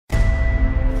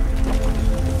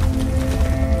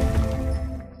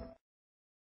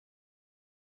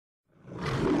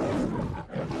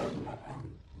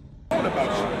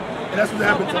And that's what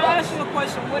happened to us. Can I ask you a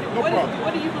question? What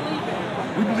do you believe in?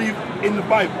 We believe in the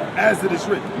Bible as it is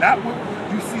written, not what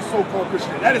you see so-called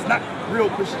Christianity. That is not real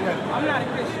Christianity. I'm not a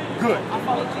Christian. Good. I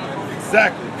follow Jesus.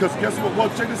 Exactly. Because guess what? Well,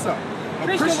 check this out.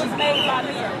 Christian was made by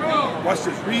men. Watch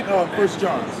this. Read 1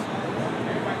 John's.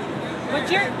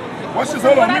 But you're... Watch this.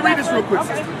 Hold on. Let me read this real quick,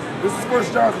 sister. This is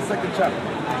 1 John's, the 2nd chapter.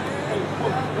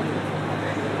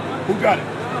 Who got it?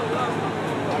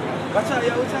 Watch out,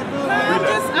 yo. What y'all doing?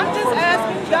 I'm just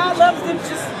asking. God loves them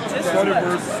just Start as at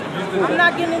much. verse. I'm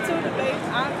not getting into a debate.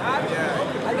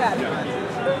 I got it.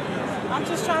 I'm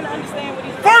just trying to understand what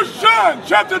he's... 1 John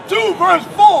chapter 2 verse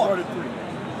 4. Start at 3.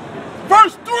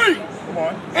 Verse 3. Come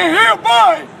on. And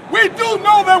hereby we do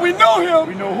know that we know him.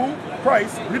 We know who?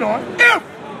 Christ. Read on. If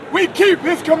we keep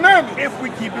his commandments. If we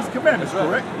keep his commandments,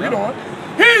 correct? Read on.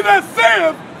 He that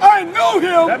saith, I know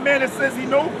him, That man that says he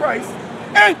knows Christ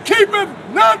and keepeth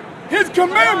not his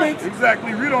commandments,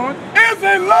 exactly, read on. is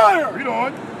a liar. Read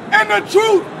on. And the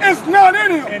truth is not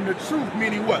in him. And the truth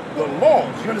meaning what? The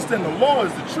laws. You understand the law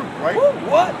is the truth, right?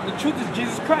 What? The truth is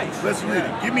Jesus Christ. Let's read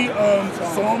it. Give me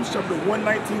Psalms chapter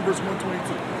 119 verse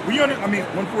 122. When you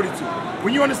 142.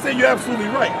 When you understand, you're absolutely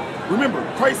right. Remember,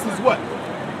 Christ is what?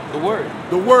 The word.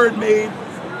 The word made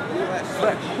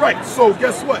flesh. Right. So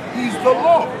guess what? He's the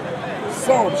law.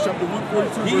 Psalms chapter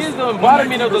 142. He is the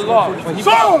embodiment of the law.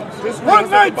 Psalms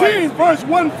 119 verse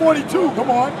 142. Come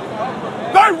on.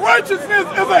 Thy righteousness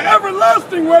is an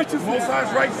everlasting Most righteousness,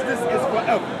 High's righteousness is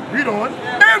forever. Read on.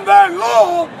 and thy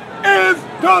law is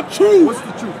the truth. What's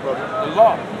the truth, brother? The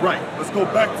law. Right. Let's go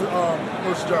back to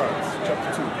 1 John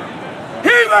chapter 2.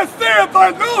 He that saith,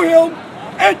 I know him,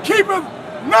 and keepeth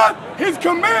not his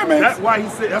commandments, That's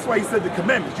why he said the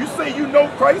commandments. You say you know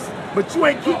Christ, but you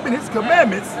ain't keeping his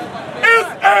commandments. is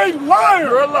a liar.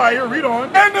 You're a liar. Read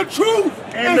on. And the truth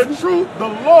And is, the truth, the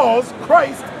laws,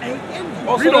 Christ ain't in you.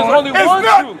 Oh, so Read there's on. only is one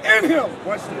not truth. in him.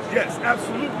 Watch this. Yes,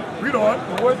 absolutely. Read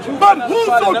on. The word truth. But is not whoso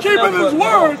applied to nothing keepeth else his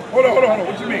but word, Hold on.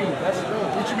 What you mean?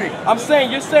 What you mean? I'm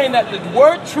saying, you're saying that the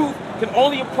word truth can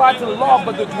only apply to the law,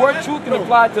 but the word truth can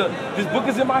apply to this book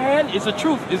is in my hand. It's a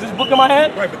truth. Is this book in my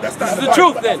hand? Right, but that's not This is the the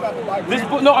Bible. truth That's then. not the Bible. This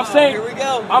book. No, I'm saying. Here we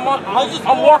go.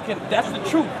 I'm walking. That's the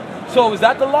truth. So is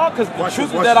that the law? Because the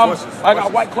truth is that I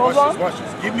got white clothes on. Watch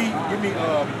this. Give me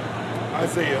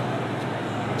Isaiah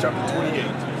chapter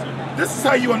 28. This is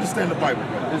how you understand the Bible,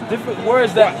 brother. There's different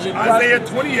words that Isaiah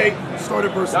 28, start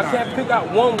at verse I 9. can't pick out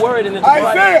one word in it.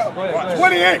 Isaiah Go ahead.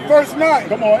 28 verse 9.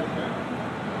 Come on.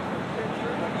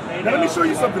 Now let me show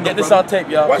you something. Get though, this brother. on tape,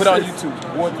 y'all. Watch Put it on this.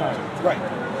 YouTube. Wartime.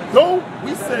 Right. Though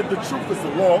we said the truth is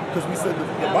the law, because we said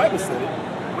the Bible said it,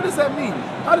 what does that mean?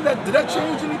 How did that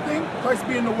change anything? Christ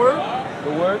being the word?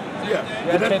 The word? Yeah.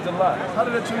 Yeah, it changed a lot. How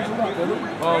did that change a lot,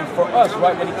 brother? For us,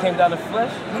 right, when he came down in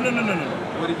flesh. No.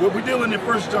 We're dealing in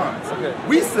 1 John. Okay.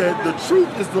 We said the truth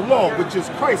is the law, which is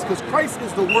Christ, because Christ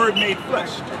is the word made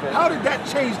flesh. Okay. How did that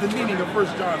change the meaning of 1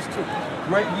 John's 2?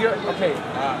 Great, okay.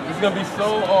 It's gonna be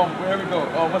so. Here we go.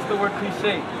 What's the word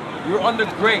cliche? You're under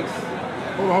grace.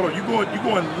 Hold on. You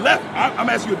going left. I'm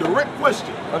asking you a direct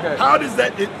question. Okay. How does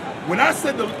that? When I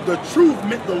said the truth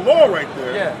meant the law right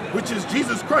there, Yeah. which is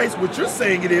Jesus Christ, what you're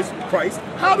saying it is Christ,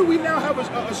 how do we now have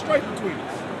a strife between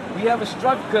us? We have a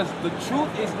struggle because the truth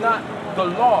is not the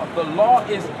law. The law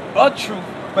is a truth,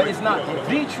 but it's not Hold on.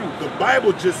 the truth. The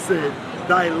Bible just said,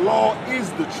 thy law is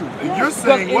the truth. And you're Because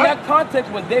saying in what? that context,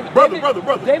 when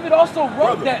David also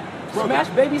wrote that smash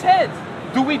babies' heads.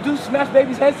 Do we do smash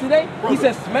babies' heads today? Brother, He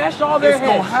says smash all their it's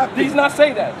gonna heads. happen. He does not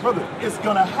say that. Brother, it's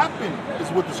going to happen, is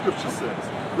what the scripture says.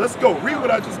 Let's go. Read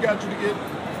what I just got you to get.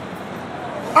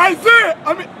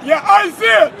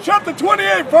 Isaiah chapter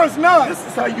 28 verse 9. This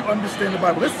is how you understand the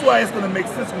Bible. This is why it's going to make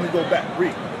sense when we go back.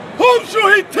 Read. Whom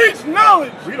shall he teach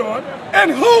knowledge? Read on.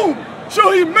 And whom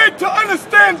shall he make to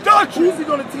understand doctrine? Who's he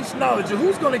going to teach knowledge, and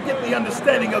who's going to get the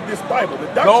understanding of this Bible? The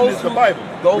doctrine is the Bible.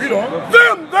 Read on.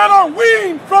 Them that are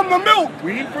weaned from the milk.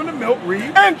 Weaned from the milk.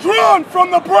 Read. And drawn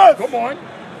from the breast. Come on.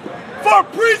 For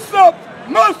precept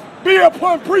must be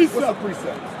upon precept. What's a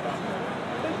precept?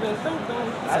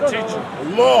 I don't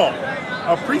know. Law.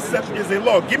 A precept is a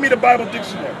law. Give me the Bible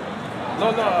dictionary.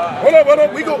 No. Hold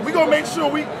on. We gonna make sure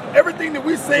everything that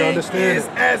we say is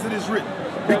as it is written.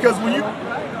 Because when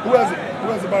who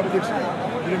has the Bible dictionary?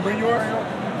 You didn't bring yours?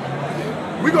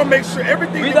 We're gonna make sure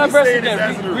everything Read that that we say verse is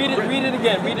as again. it is written. Read it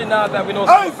again. Read it now that we know.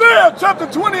 Isaiah chapter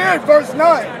 28 verse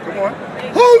 9. Come on.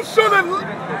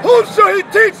 Whom shall he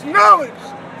teach knowledge?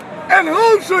 And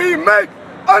whom shall he make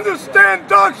understand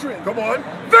doctrine? Come on.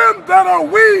 Them that are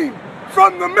weaned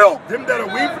from the milk. Them that are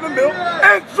weaned from the milk.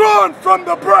 And drawn from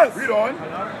the breast. Read on.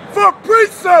 For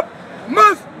precept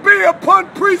must be upon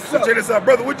precept. Check this out,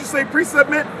 brother. What'd you say precept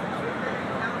meant?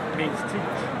 Means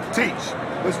teach. Teach.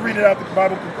 Let's read it out the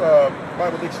Bible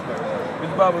dictionary.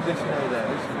 Which Bible dictionary is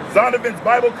that? Zondervan's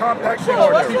Bible Compact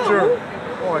Dictionary. Teacher.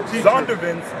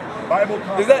 Zondervan's Bible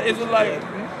Compact. Is it like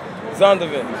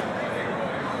Zondervan?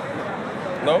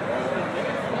 No?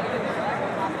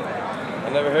 I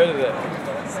never heard of that.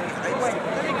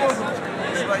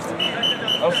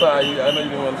 I'm sorry, I know you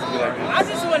didn't want to be like this. I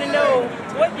just want to know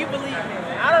what you believe in.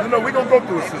 I don't No, we're going to go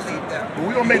through it, sister. But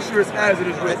we're going to make sure it's as it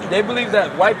is written. They believe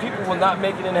that white people will not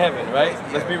make it in heaven, right?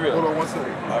 Let's be real. Hold on one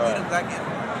second. All right.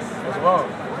 What's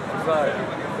wrong? I'm sorry.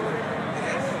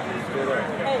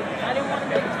 Hey, I didn't want to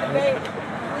make a debate.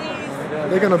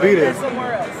 Please. They're gonna be there.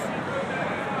 Somewhere else.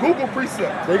 Google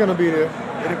precept. They're gonna be there.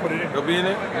 They didn't put it in. They'll be in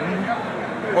it?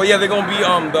 Oh yeah, they're gonna be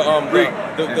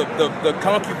the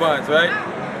concubines, right?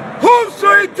 Whom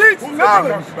shall he teach Who said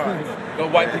knowledge? The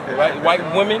white people, right? White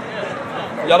women.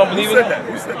 Y'all don't Who believe in said that?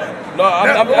 that? Who said that? No,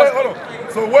 Now, I'm wait, hold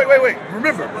on. So wait.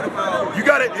 Remember, you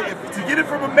gotta to get it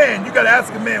from a man. You gotta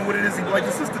ask a man what it is, like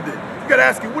your sister did. You gotta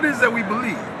ask him what it is that we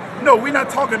believe. No, we're not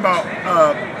talking about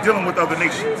dealing with other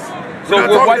nations. So we're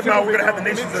not white talking about people- we're gonna have the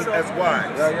nations as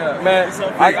wives. Yeah. Man,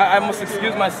 I must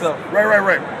excuse myself.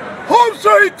 Right. Whom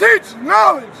shall he teach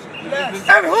knowledge?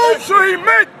 And whom shall he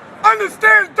make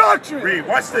understand doctrine? Read.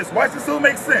 Watch this. Watch this. It'll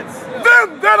make sense.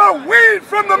 Them that are weaned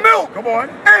from the milk Come on.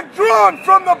 and drawn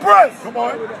from the breast. Come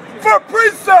on. For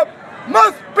precept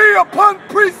must be upon So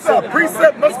precept.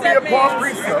 precept must be Precept upon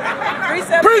means- precept.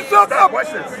 Precept Precept Stop.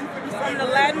 Watch this. is from the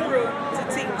Latin root to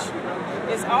teach.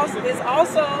 It's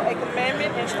also a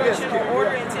commandment, instruction, or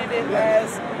order intended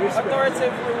as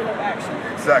authoritative rule of action.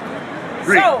 Exactly.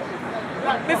 Read. So,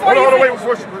 before Hold on, wait. you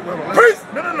Before she, wait. Priest.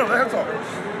 No. Let her talk.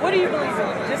 what do you believe in?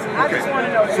 I just want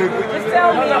to know. So- Just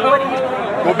tell me what do you believe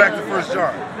in? Go back to 1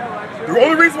 John. The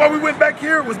only reason why we went back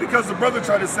here was because the brother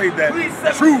tried to say that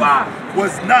truth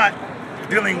was not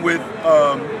dealing with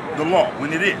the law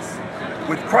when it is.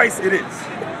 With Christ, it is.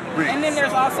 Read. And then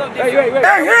there's also different. Wait.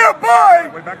 And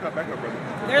hereby Wait, back up, brother.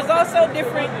 There's also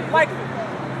different. Like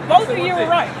both of you were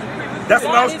right. That's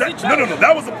what I was. God is the No. church.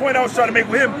 That was the point I was trying to make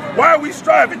with him. Why are we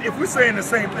striving if we're saying the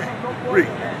same thing? Read.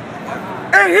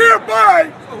 and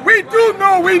hereby we do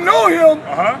know we know him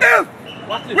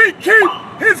if we keep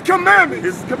his commandments.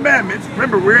 His commandments.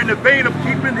 Remember, we're in the vein of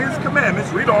keeping his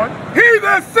commandments. Read on. He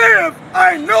that saith,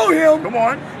 I know him, Come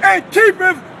on. and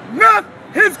keepeth not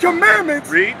his commandments,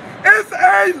 Read. is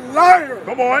a liar,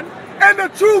 Come on. and the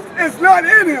truth is not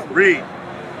in him. Read.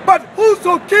 But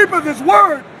whoso keepeth his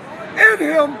word, in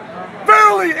him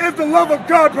verily is the love of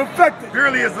God perfected.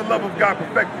 Purely is the love of God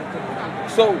perfected.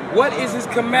 So what is his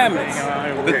commandments?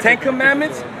 The 10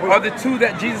 commandments or the 2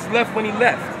 that Jesus left when he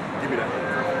left? Give me that.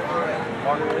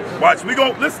 Watch, we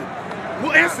go, listen,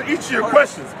 we'll answer each of your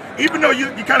questions. Even though you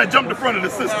kind of jumped in front of the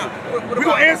sister. We're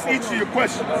going to answer each of your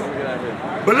questions.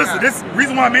 But listen, this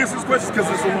reason why I'm answering this question is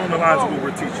because it's along the lines of what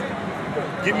we're teaching.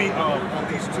 Give me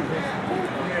these 2.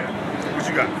 What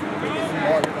you got?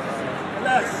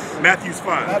 Matthew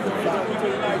 5.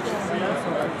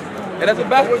 And that's a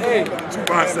basketball. Hey,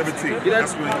 5:17.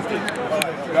 That's what it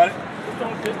is. Got it?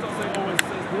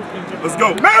 Let's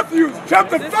go. Matthew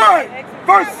chapter 5,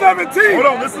 verse 17. Hold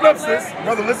on, listen up, sis.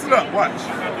 Brother, listen up. Watch.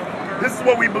 This is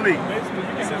what we believe.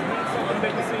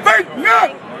 Think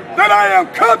not that I am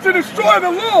come to destroy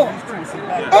the law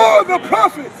or the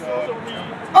prophets.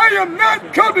 I am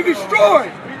not come to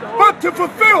destroy, but to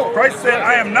fulfill. Christ said,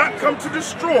 I am not come to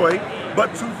destroy, but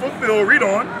to fulfill. Read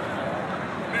on.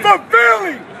 For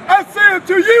verily I say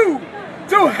unto you,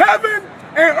 till heaven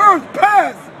and earth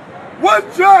pass, one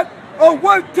jot or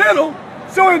one tittle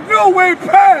shall in no way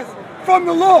pass from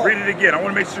the law. Read it again. I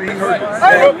want to make sure he heard this.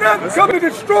 I am not come to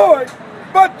destroy,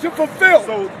 but to fulfill.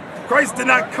 So Christ did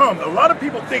not come. A lot of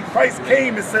people think Christ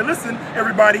came and said, listen,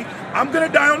 everybody, I'm going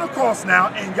to die on the cross now,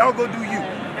 and y'all go do you.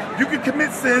 You can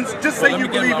commit sins, just say you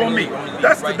believe on me.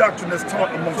 That's the doctrine that's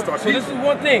taught amongst our so people. this is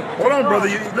one thing. Hold on, brother.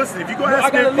 Listen, if you go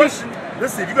ask me a question,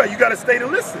 listen, you got to stay to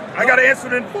listen. I got to answer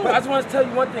it in full. But I just want to tell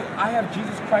you one thing. I have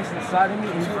Jesus Christ inside of me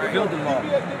and he fulfilled the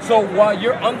law. So while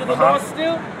you're under the law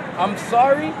still, I'm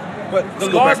sorry, but the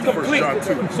go law back is to 1 complete.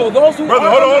 John 2. So those who Brother,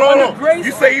 are hold under on. grace,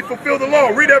 You say he fulfilled the law.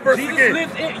 Read that verse Jesus again.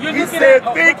 lives in- you're He looking said,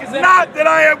 at- think is that- not that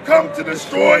I have come to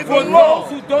destroy for the law.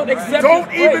 those who don't accept Don't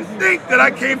his even grace. think that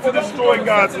I came to destroy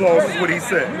God's laws, is what he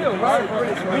said. Real, right?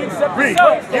 We accept Read. the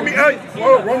law. Give me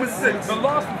hold on, Romans 6. The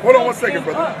law Hold on one second,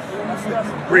 brother.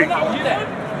 Read. Get that.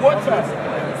 One time.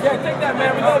 Yeah, take that,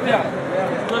 man. We love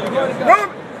y'all.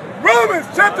 Romans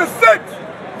chapter 6,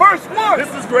 verse 1.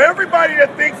 This is for everybody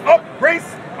that thinks, oh, grace,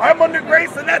 I'm under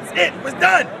grace, and that's it. It's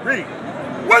done. Read.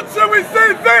 What shall we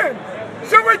say then?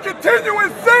 Shall we continue in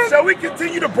sin? Shall we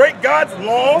continue to break God's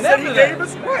laws that He gave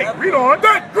us? Right, read on.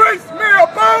 That grace may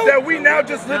abound. That we now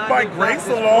just live by grace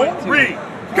alone? Read.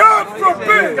 God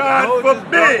forbid. God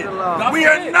forbid. We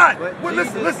are not. Well,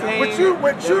 listen.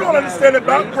 What you don't understand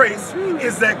about grace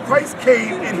is that Christ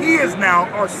came and He is now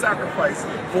our sacrifice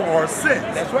for our sins.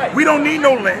 That's right. We don't need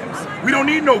no lambs. We don't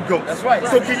need no goats. That's right.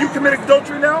 So can you commit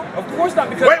adultery now? Of course not.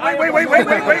 Because Wait.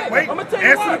 I'm gonna tell you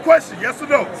Answer why. the question. Yes or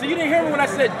no? So you didn't hear me when I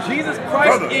said Jesus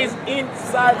Christ Brother. is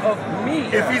inside of me.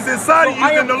 If He's inside of you,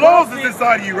 I then am the laws is prompted-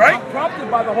 inside of you, right? I'm prompted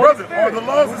by the Holy Brother, Spirit. are the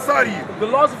laws inside of you? The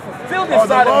laws are fulfilled Are the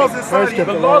inside laws of me. inside of you?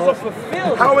 The laws are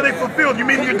fulfilled. How are they fulfilled? You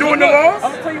mean you're doing the Look, laws?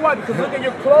 I'm gonna tell you why. Because look at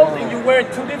your clothes and you're wearing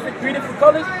three different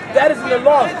colors. That is in the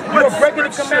laws. You're What breaking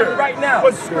the scripture? commandment right now.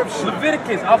 What scripture?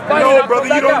 Leviticus. I'll find it. No, I'll brother,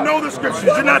 come you back don't out. know the scriptures.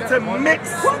 You're not to mix.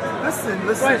 Listen.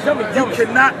 Right, tell me. You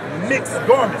cannot mix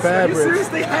garments. Are you serious?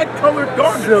 They had colored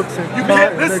garments. Silks and You cotton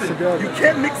can't mixed listen. together. You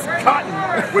can't mix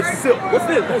cotton with silk. What's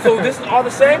this? So this is all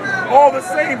the same? All the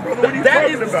same, brother. What are you That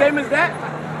talking is the about? same as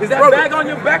that? Is that Brother, bag on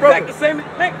your backpack brother. the same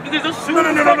as that? There's a shoe. No.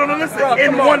 Listen,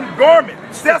 in one garment.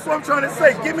 That's what I'm trying to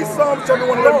say. Give me Psalm chapter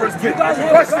 111 verse 10. You guys have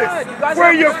Watch God. this. You guys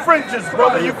Wear have your God. fringes,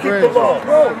 brother. You keep the law.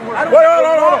 Bro, I don't, Wait, hold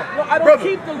on. No, I don't Brother.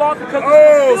 keep the law because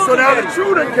Oh, it's so fulfilled now in the me.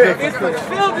 truth done came. It's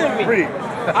fulfilled in me. Read.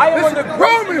 I am under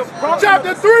Romans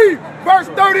chapter 3, verse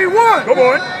 31. Come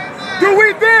on. Do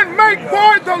we then make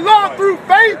void the law through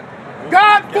faith?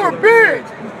 God forbid.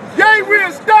 Yea, we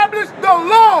establish the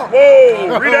law.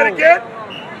 Whoa, read that again.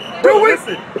 Do we?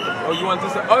 Listen. Oh, you want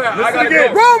this? Oh, yeah, I Listen gotta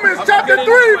again. go. Romans I'm chapter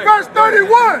getting 3, this verse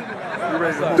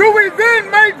 31. Do we then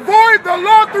make void the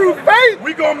law through faith?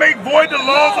 We gonna make void the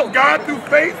laws of God through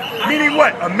faith? Meaning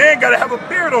what? A man gotta have a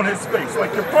beard on his face,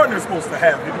 like your partner's supposed to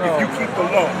have if you keep the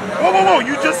law. Whoa,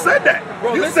 you just said that.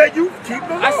 Bro, You listen. said you keep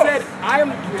the law. I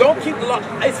said don't keep the law.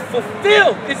 It's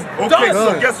fulfilled. It's okay, done.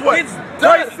 so guess what? It's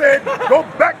done. Christ said, go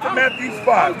back to Matthew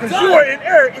 5, because you are in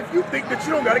error if you think that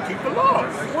you don't gotta keep the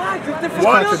laws. Why? Because they're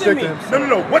What? fulfilled in me.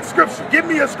 No. What scripture? Give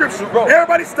me a scripture. Bro.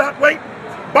 Everybody stop, wait.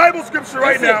 Bible scripture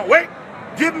right Listen. now. Wait.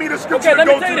 Give me the scripture Okay, let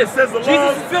to me go tell to you that this. says the Jesus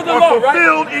laws fulfilled the are law, right?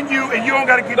 fulfilled in you and you don't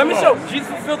got to keep Let the me law. show. Jesus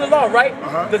fulfilled the law,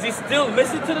 right? Does he still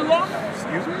listen to the law?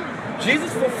 Excuse me?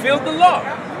 Jesus fulfilled the law.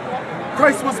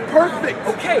 Christ was perfect.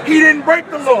 Okay. He didn't break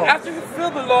the law. After he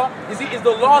fulfilled the law, is the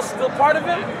law still part of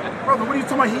him? Brother, what are you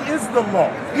talking about? He is the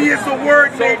law. He is the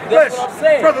word made flesh. That's what I'm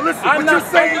saying. Brother, listen, I'm what you're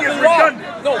not saying under is the law.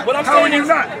 redundant. No, what I'm How saying are you is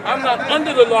not? I'm not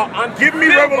under the law. I'm Give me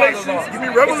fulfilled by the Revelations. law. Give me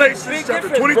It's a Revelations big chapter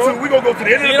difference, 22. bro. We're going to go to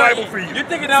the end of the You know, Bible for you. you're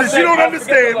thinking I'm Since you saying, don't oh, forget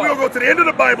understand, the law. we're going to go to the end of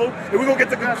the Bible and we're going to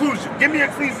get the conclusion. Give me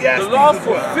Ecclesiastes The law's as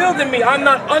well. fulfilled in me. I'm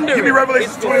not under Give me it.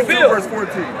 Revelation It's 22 fulfilled. verse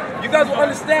 14. You guys will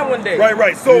understand one day.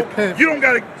 Right. So you don't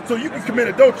got to, so you can commit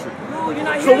adultery. No, you're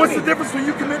not So hearing what's me. the difference when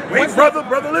you commit? What's Wait, the-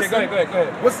 brother, listen. Okay, go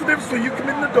ahead. What's the difference when you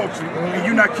committing adultery and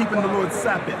you not keeping the Lord's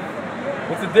Sabbath?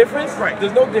 What's the difference? Right.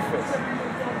 There's no difference.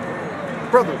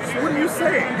 Brother, so what are you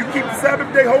saying? You keep the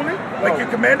Sabbath day holy like you're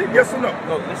commanded? Yes or no?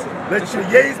 No, listen. Let your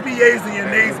yeas be yeas and your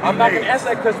nays be I'm not going nays. to answer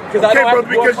that because Okay, I don't have brother, to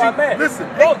because glorify you man. listen.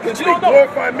 Bro, Hey, because you you don't know.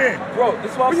 glorify men. Bro,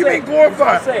 this is what I'm What do you saying. mean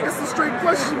glorify? This is what I'm That's saying. a straight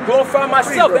question. Glorify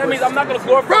myself. That means I'm not going to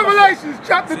glorify myself. Revelations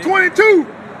chapter 22,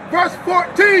 verse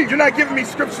 14. You're not giving me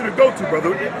scripture to go to,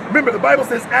 brother. Remember, the Bible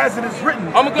says, as it is written,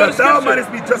 I'm gonna go to that thou scripture.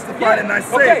 mightest be justified in thy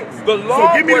Okay, sayings. the law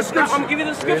So give me the was not, scripture. I'm giving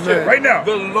you the scripture. Right now.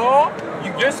 The law,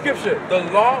 your scripture, the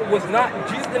law was not,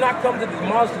 Jesus did not come to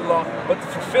demolish the law, but to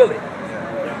fulfill it.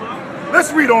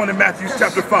 Let's read on in Matthew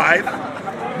chapter 5.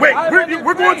 Wait,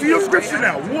 we're going to your scripture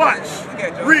now. Watch.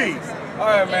 Read. All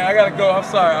right, man, I gotta go. I'm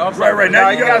sorry. Right. Now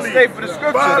you gotta stay leave. for the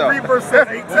scripture, 5, though. read verse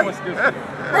 7, 8, 10.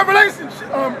 Revelation,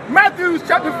 Matthew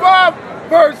chapter 5,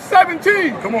 verse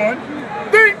 17. Come on.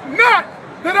 Think not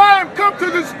that I am come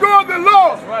to destroy the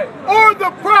law right. or the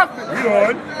prophets. Read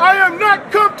on. I am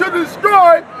not come to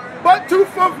destroy, but to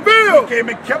fulfill. Came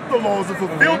and kept the laws and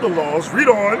fulfilled the laws. Read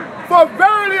on. For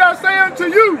verily I say unto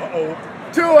you,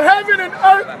 till heaven and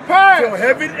earth pass, Till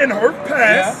heaven and earth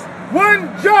pass. one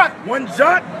jot One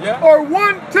jot, or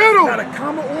one tittle not a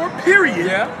comma or a period.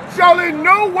 shall in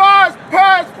no wise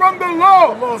pass from the The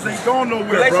law, laws ain't gone nowhere,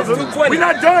 Galatians brother. 2:20. We're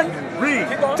not done. Read.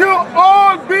 till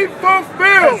all be Has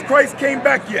fulfilled. Christ came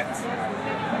back yet?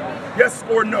 Yes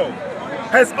or no?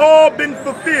 Has all been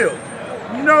fulfilled?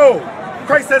 No.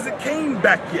 Christ hasn't came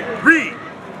back yet. Read.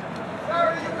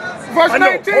 Verse I know.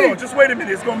 19. Hold on, just wait a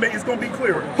minute. It's gonna be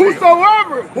clearer. Read.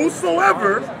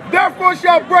 Whosoever therefore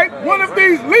shall break one of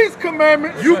these least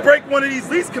commandments, You break one of these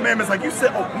least commandments, like you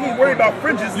said, we ain't worried about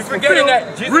fringes. You it's forgetting fulfilled.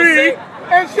 that Jesus Read. said,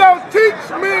 and shall teach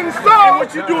men And so,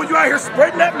 what you doing? You out here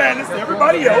spreading that madness to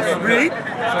everybody else. Read.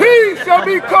 he shall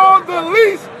be called the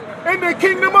least in the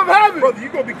kingdom of heaven. Brother,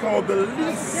 you're going to be called the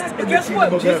least in the Guess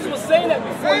kingdom what? of Jesus heaven. was saying that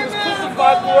before he was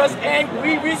crucified for us and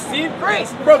we received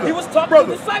grace. Brother, he was talking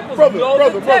brother, to disciples. brother, You know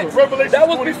brother, the text. Revelation that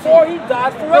was 22. before he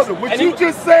died for us. Brother, what and you he,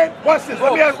 just said, watch this.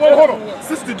 Let me ask, well, hold on.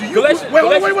 Sister, do you, Galatians- wait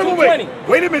Galatians a 2:20.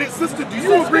 Wait a minute, sister, do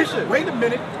you agree? Wait a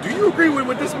minute. Do you agree with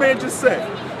what this man just said?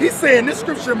 He's saying this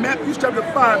scripture, Matthew chapter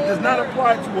 5, does not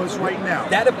apply to us right now.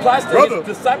 that applies to Brother,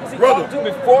 his disciples he brother, talked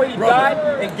to before he brother, died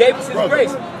and gave us his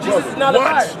grace. Jesus is not a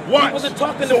liar. He Watch. wasn't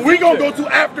talking So to we're going to go to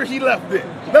after he left then.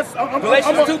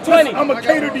 Galatians 2:20. I'm going to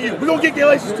cater to you. We're going to get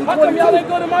Galatians 2:20. How come y'all didn't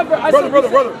go to my verse? Brother,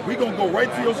 we're going to go right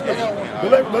to your scripture.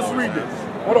 But let's read this.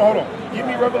 Hold on. Give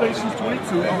me Revelations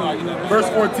 22, verse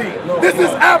 14. This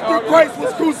is after Christ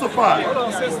was crucified.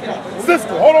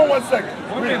 Sister, hold on 1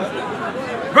 second. Read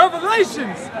it.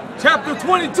 Revelations chapter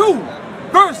 22,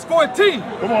 verse 14.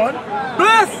 Come on.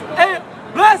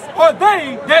 Blessed are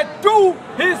they that do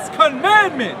his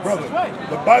commandments. Brother,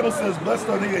 the Bible says, blessed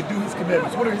are they that do his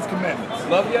commandments. What are his commandments?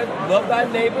 Love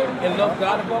thy neighbor and love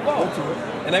God above all.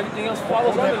 And everything else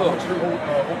follows under those.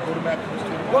 Go to Matthew.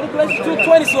 Go to Galatians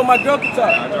 2:20 so my girl can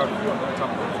talk. You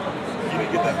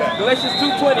didn't get that back. Galatians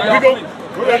 2:20. We go.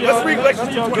 Let's read Galatians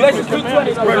 2:20. Galatians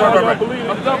 2:20. Right.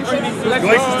 I'm done reading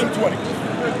Galatians 2:20.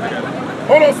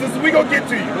 Hold on, sister. We gonna get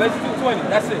to you. Galatians 2:20.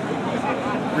 That's it.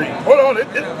 Read. Hold on.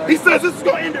 He says this is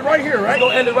gonna end it right here, right? It's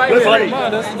gonna end it right Let's here.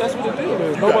 read. That's what the deal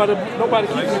is. Nobody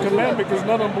keeps the commandment because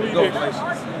none of them believe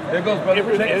that There goes, brother.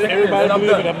 everybody I'm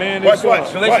believes done. that a man is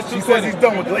Watch. God. Galatians He says 2:20. he's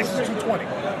done with Galatians 2:20.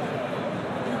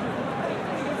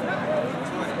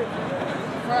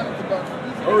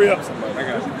 Hurry up, somebody. I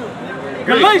got you.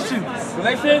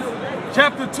 Galatians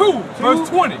chapter 2, verse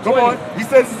 20. Come on. He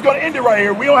says he's gonna end it right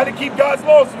here. We don't have to keep God's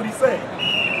laws. Is what he's saying.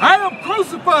 I am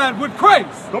crucified with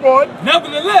Christ. Come on.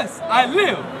 Nevertheless, I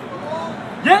live.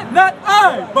 Yet not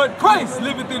I, but Christ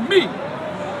liveth in me.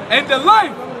 And the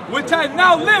life which I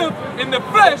now live in the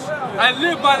flesh, I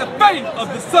live by the faith of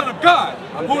the Son of God,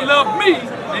 who loved me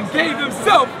and gave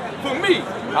himself for me.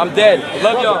 I'm dead.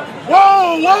 Love y'all.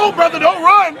 Whoa, brother, don't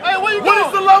run. Hey, what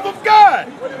is the love of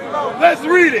God? Let's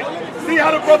read it. See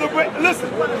how the brother, listen,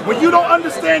 when you don't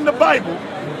understand the Bible,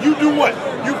 you do what?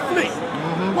 You flee.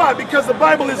 Why? Because the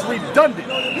Bible is redundant.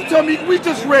 You tell me, we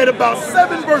just read about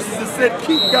 7 verses that said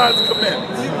keep God's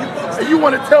commandments. And you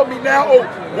want to tell me now, oh,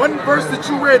 one verse that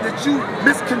you read that you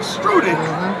misconstrued it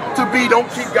to be don't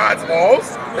keep God's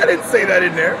laws? That didn't say that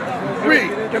in there.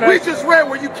 Read. We just read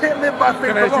where you can't live by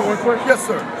faith Can I ask you alone. one question? Yes,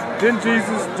 sir. Didn't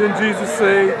Jesus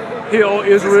say, "Hear, O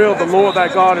Israel, the Lord thy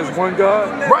God is one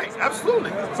God"? Right,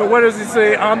 absolutely. So what does he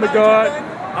say? I'm the God,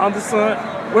 I'm the Son.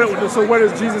 So what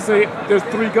does Jesus say? There's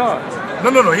 3 gods.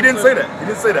 No, he didn't say that. He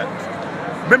didn't say that.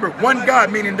 Remember, one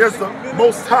God, meaning there's the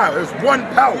Most High. There's one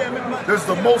power. There's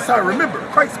the Most High. Remember,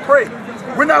 Christ prayed.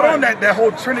 We're not on that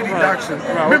whole Trinity doctrine.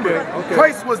 Remember, okay.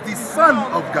 Christ was the Son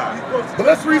of God. But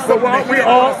let's read something. But we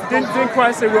all didn't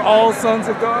Christ say we're all sons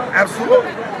of God?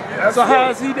 Absolutely. So how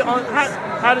is he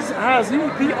how is he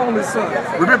the only son?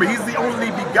 Remember, he's the only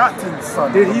begotten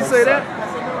Son. Did he say that?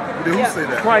 Did who say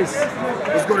that? Christ.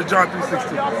 Let's go to John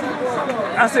 3:16.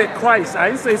 I said Christ. I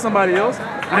didn't say somebody else.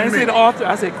 I didn't say the author.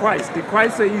 I said Christ. Did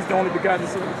Christ say he's the only begotten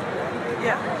son?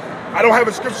 Yeah. I don't have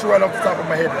a scripture right off the top of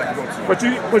my head that I can go to.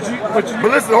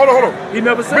 But listen, hold on. He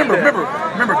never said that. Remember,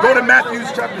 go to Matthew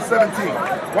chapter 17.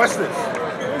 Watch this.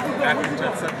 Matthew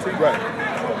chapter 17. Right.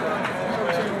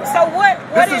 So what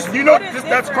is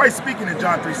That's Christ speaking in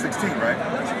John 3:16, right?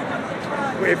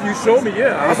 If you show me,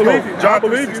 yeah, I believe you. John I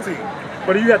believe 3:16. you.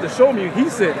 But you have to show me he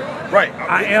said it. Right.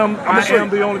 I am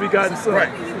the only begotten son.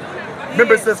 Right.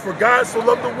 Remember, it says, for God so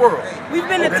loved the world. We've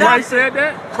been adopted. Christ said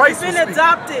that? Christ We've been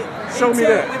adopted. Show me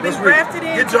that. We've been grafted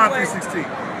in. Get John 3:16. You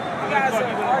guys are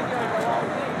arguing.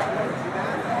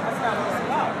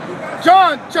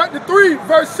 John chapter 3,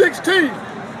 verse 16.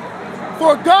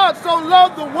 For God so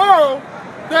loved the world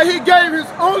that he gave his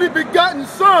only begotten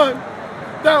Son,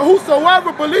 that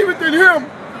whosoever believeth in him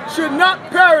should not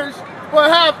perish, but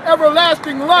have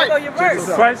everlasting life.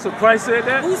 So Christ said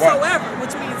that? Whosoever,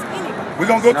 which means anybody. We're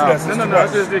going to go to that.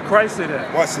 No. Did Christ say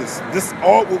that? Watch this.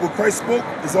 What Christ spoke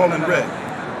is all in red.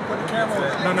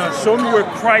 No. Show me where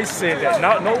Christ said that.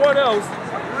 Not no one else.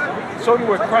 Show me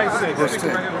where Christ said Verse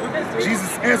that. 10.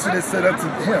 Jesus answered and said unto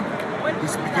him. He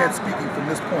began speaking from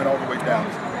this point all the way down.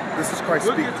 This is Christ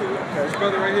speaking. This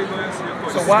brother right here going to answer your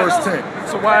question. So verse 10.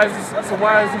 So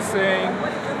why is he saying?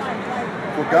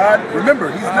 For God,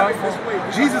 remember,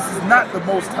 Jesus is not the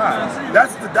Most High.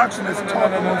 That's the doctrine that's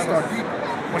taught amongst our people.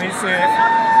 When he said,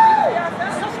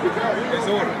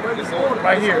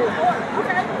 right here,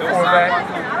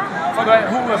 for that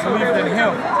who has believed in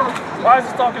him. Why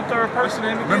is he talking third person?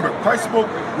 Remember, Christ spoke.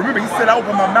 Remember, he said, I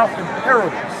open my mouth in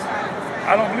parables.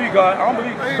 I don't believe God. I don't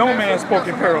believe no man spoke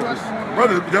in parables.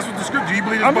 Brother, that's what the scripture. Do you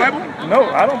believe in the Bible? No,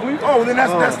 I don't believe it. Oh, well, then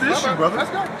that's the issue, brother. That's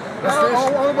good. That's the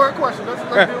issue. One more question.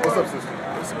 What's up, sister?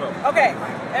 Okay.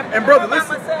 And brother,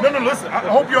 listen. No, listen. I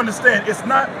hope you understand. It's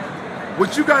not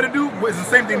what you got to do. Is the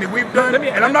same thing that we've done.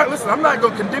 And I'm not I'm not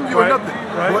going to condemn you or nothing.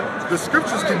 But the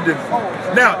scriptures condemn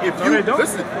you. Now, if you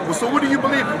listen, well, so what do you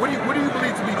believe? What do you believe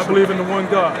to be true? I believe in the one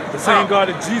God, the same God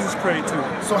that Jesus prayed to.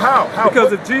 So how?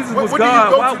 Because if Jesus was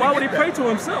God, why would he pray to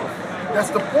himself? That's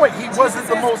the point. He wasn't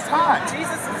the Most High.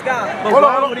 Jesus is God. But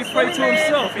why would he pray to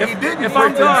himself? If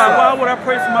I'm God, why would I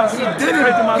pray for myself? He didn't.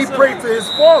 He prayed to his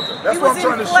Father. That's what I'm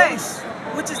trying to show you.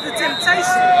 Which is the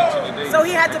temptation. So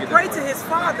he had to pray to his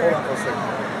Father.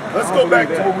 Let's go back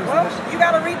to what we you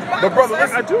gotta read the Bible. But brother,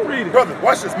 listen, I do read it. Brother,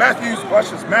 watch this. Matthew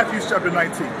chapter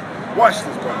 19. Watch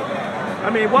this, brother. I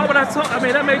mean, why would I talk? I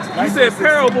mean, that makes you said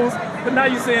parables, but now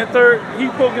you're saying third. He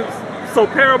focused. So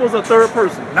parables are third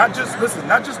person. Not just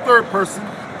third person.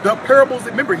 The parables.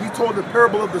 Remember, he told the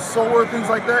parable of the sower, things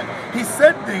like that. He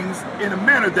said things in a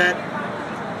manner that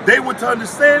they were to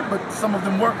understand, but some of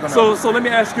them weren't gonna understand. So let me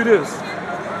ask you this.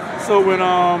 So when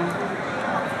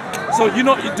so you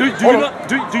know do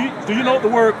you know what the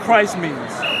word Christ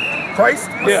means? Christ,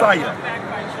 Messiah.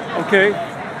 Yeah. Okay.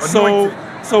 Anointed.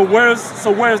 So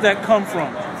where's that come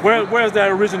from? Where does that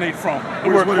originate from? The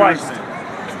word Christ.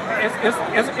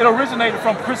 It originated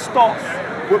from Christos.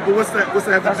 But what's that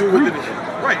have to do with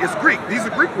it? Right, it's Greek. These are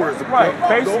Greek words. Right,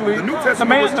 basically. The New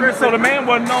Testament the man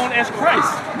wasn't known as Christ.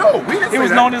 No, we didn't say that. He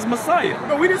was known as Messiah.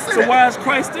 No, we didn't say that. So why is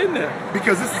Christ in there?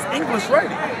 Because this is English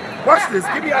writing. Watch this.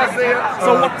 Give me Isaiah.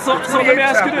 So let me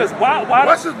ask you this. Why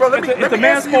watch this, brother. If the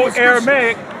man spoke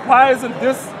Aramaic, why isn't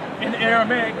this in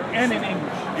Aramaic and in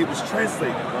English? It was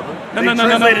translated, brother. No.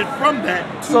 Translated from that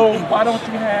to So English. why don't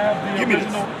you have the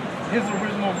original,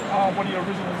 what he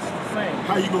originally saying?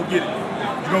 How you gonna get it?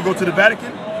 You gonna go to the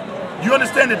Vatican? You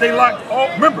understand that they locked all,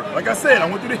 remember, like I said, I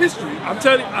went through the history. I'm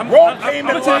telling you, I'm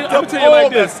gonna tell you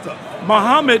like this.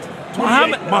 Muhammad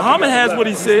has what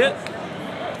he said.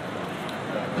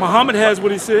 Muhammad has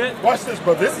what he said. Watch this,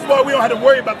 brother. This is why we don't have to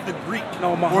worry about the Greek.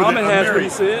 No, Muhammad has what he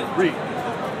said. Read.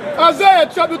 Isaiah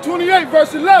chapter 28,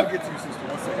 verse 11. I'll get to you, sister.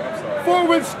 1 second. I'm sorry. For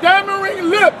with stammering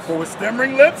lips. For with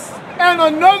stammering lips. And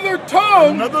another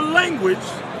tongue. Another language.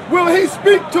 Will he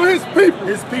speak to his people?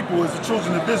 His people is the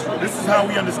children of Israel. This is how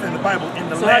we understand the Bible in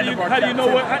the land of our how do you know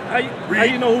what? How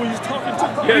you know who he's talking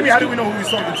to? Yeah, how do we know who he's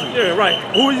talking to? Yeah, right.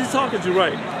 Who is he talking to?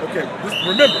 Right. Okay.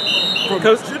 Remember,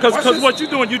 because what you're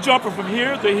doing, you're jumping from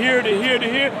here to here to here to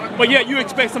here, but yet you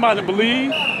expect somebody to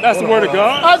believe that's the word of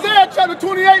God. Isaiah chapter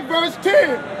 28, verse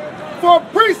 10. For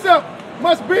precept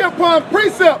must be upon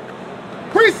precept,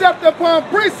 precept upon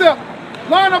precept,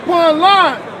 line upon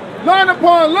line, line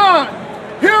upon line.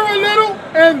 Here a little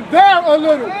and there a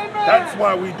little. That's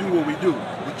why we do what we do.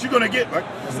 But you're going to get, like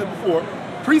I said before,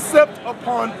 precept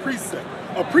upon precept.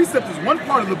 A precept is one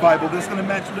part of the Bible that's going to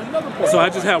match with another part. So I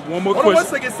just have one more question. One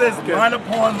second, it says line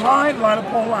upon line, line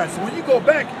upon line. So when you go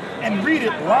back and read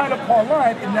it line upon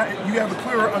line, and now you have a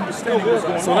clearer understanding of what's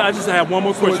going on. So I just have one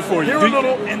more question for you. Here a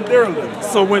little and there a little.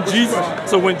 So when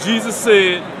Jesus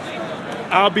said,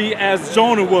 I'll be as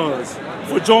Jonah was.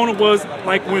 For Jonah was,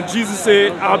 like when Jesus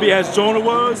said, I'll be as Jonah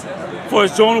was, for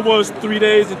as Jonah was 3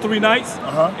 days and 3 nights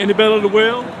in the belly of the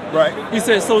whale, right? He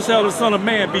said, so shall the Son of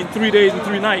Man be 3 days and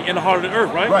 3 nights in the heart of the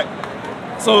earth, right? Right.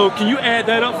 So can you add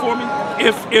that up for me?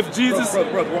 If Jesus,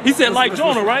 brother, he said like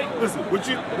Jonah, right? Listen, let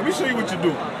me show you what you're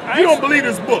doing. You don't believe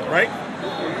this book, right?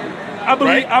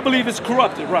 I believe it's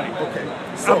corrupted, right? Okay.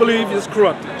 So, I believe it's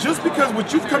corrupted. Just because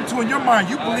what you've come to in your mind,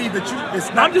 you believe that it's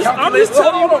not I'm just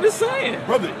telling you what it's saying.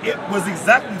 Brother, it was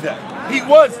exactly that. He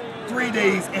was 3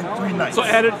 days and 3 nights. So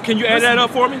can you add that up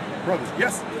for me? Brother,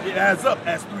 yes, it adds up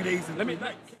as 3 days and 3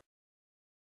 nights.